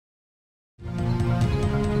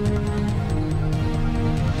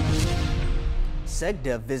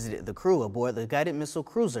SECDEF visited the crew aboard the guided missile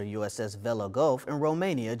cruiser USS Vella Gulf in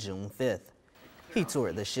Romania June 5th. He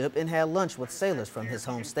toured the ship and had lunch with sailors from his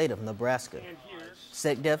home state of Nebraska.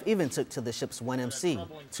 SECDEF even took to the ship's 1MC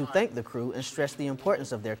to thank the crew and stress the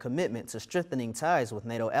importance of their commitment to strengthening ties with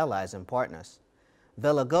NATO allies and partners.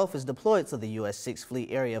 Vella Gulf is deployed to the U.S. 6th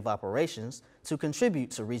Fleet Area of Operations to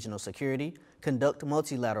contribute to regional security, conduct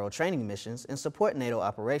multilateral training missions, and support NATO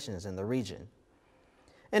operations in the region.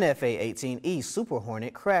 An A-18E Super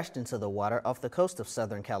Hornet crashed into the water off the coast of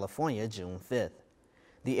Southern California June 5th.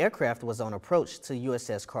 The aircraft was on approach to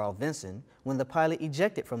USS Carl Vinson when the pilot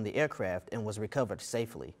ejected from the aircraft and was recovered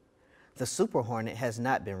safely. The Super Hornet has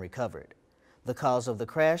not been recovered. The cause of the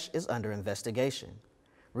crash is under investigation.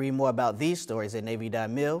 Read more about these stories at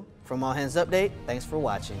Navy.mil. From All Hands Update, thanks for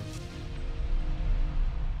watching.